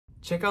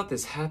Check out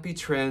this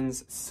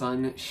HappyTrends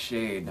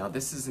Sunshade. Now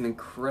this is an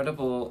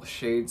incredible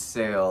shade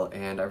sale,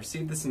 and I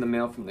received this in the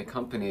mail from the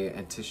company,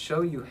 and to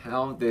show you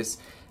how this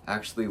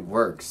actually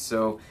works.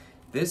 So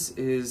this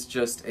is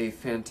just a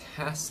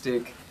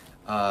fantastic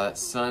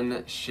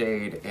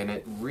sunshade, and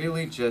it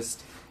really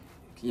just,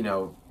 you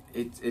know,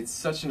 it's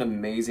such an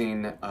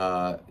amazing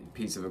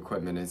piece of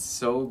equipment. It's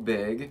so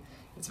big.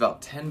 It's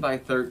about 10 by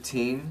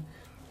 13.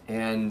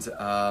 And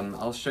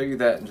I'll show you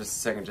that in just a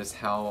second, just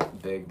how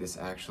big this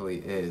actually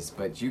is.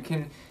 But you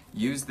can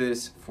use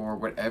this for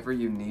whatever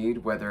you need,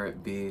 whether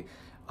it be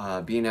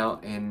being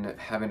out and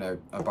having a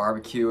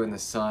barbecue in the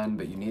sun,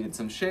 but you needed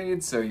some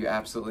shade, so you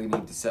absolutely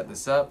need to set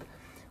this up.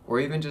 Or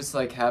even just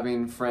like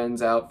having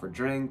friends out for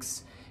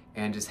drinks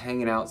and just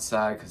hanging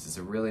outside because it's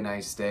a really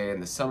nice day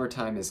and the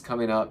summertime is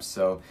coming up,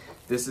 so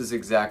this is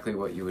exactly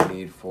what you would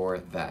need for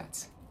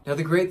that. Now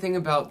the great thing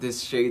about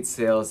this shade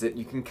sail is that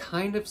you can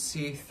kind of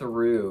see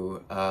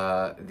through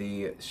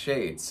the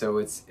shade. So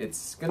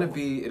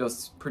it'll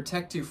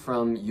protect you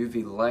from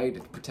UV light.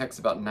 It protects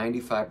about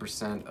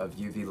 95% of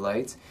UV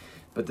light,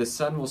 but the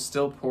sun will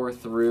still pour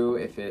through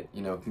if it,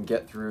 can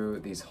get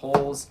through these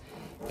holes.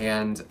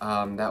 And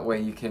that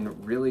way you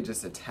can really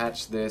just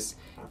attach this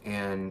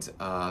and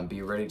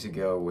be ready to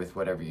go with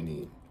whatever you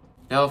need.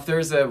 Now, if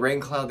there's a rain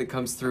cloud that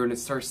comes through and it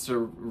starts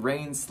to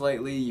rain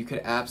slightly, you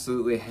could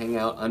absolutely hang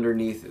out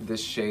underneath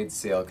this shade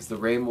sail because the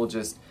rain will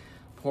just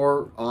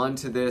pour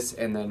onto this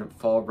and then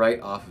fall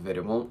right off of it.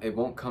 It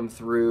won't come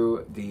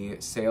through the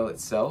sail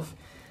itself.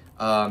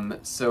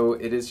 So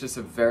it is just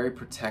a very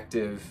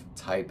protective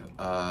type,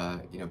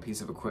 piece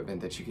of equipment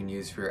that you can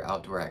use for your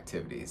outdoor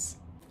activities.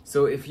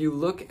 So if you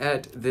look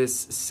at this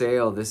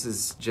sail, this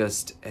is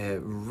just a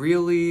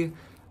really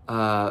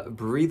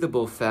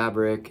breathable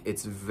fabric.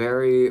 It's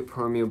very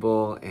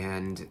permeable,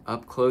 and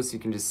up close you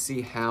can just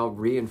see how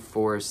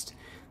reinforced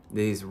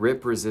these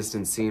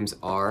rip-resistant seams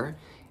are.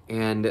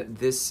 And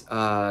this,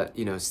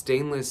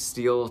 stainless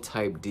steel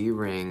type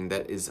D-ring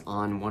that is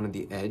on one of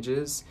the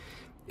edges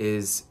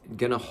is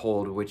gonna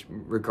hold,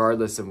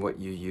 regardless of what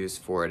you use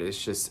for it.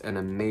 It's just an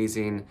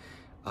amazing,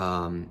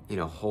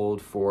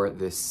 hold for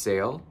this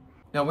sail.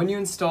 Now when you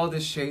install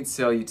this shade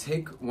sail, you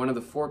take one of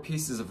the 4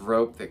 pieces of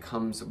rope that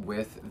comes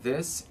with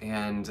this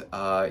and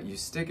you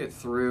stick it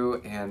through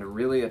and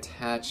really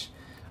attach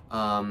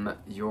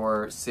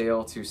your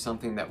sail to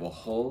something that will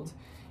hold.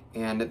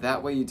 And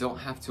that way you don't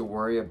have to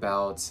worry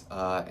about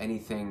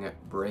anything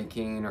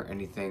breaking or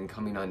anything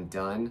coming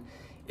undone.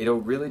 It'll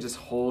really just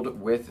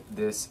hold with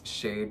this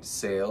shade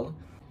sail.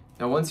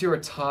 Now once you are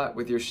taut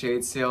with your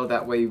shade sail,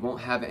 that way you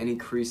won't have any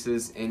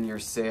creases in your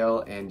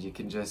sail and you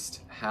can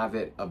just have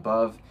it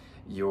above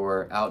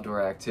your outdoor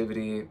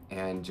activity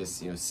and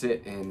just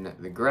sit in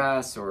the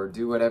grass or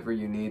do whatever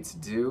you need to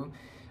do.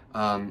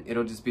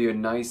 It'll just be a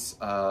nice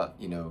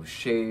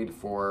shade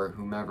for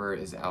whomever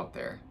is out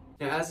there.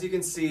 Now as you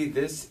can see,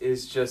 this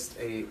is just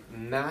a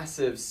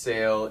massive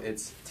sail.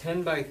 It's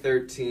 10 by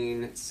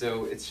 13,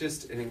 so it's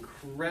just an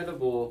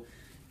incredible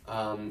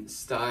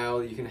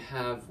style. You can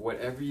have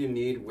whatever you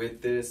need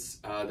with this.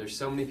 There's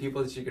so many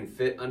people that you can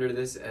fit under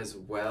this as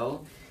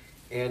well.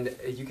 And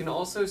you can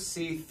also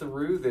see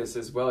through this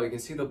as well. You can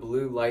see the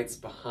blue lights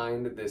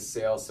behind this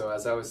sail. So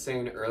as I was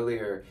saying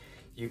earlier,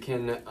 you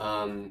can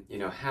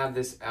have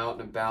this out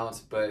and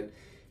about, but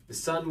the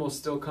sun will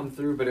still come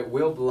through, but it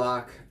will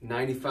block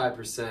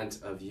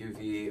 95% of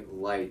UV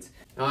light.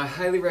 Now I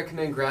highly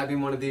recommend grabbing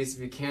one of these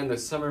if you can. The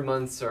summer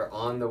months are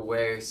on the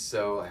way,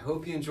 so I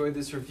hope you enjoyed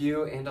this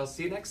review, and I'll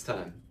see you next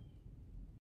time.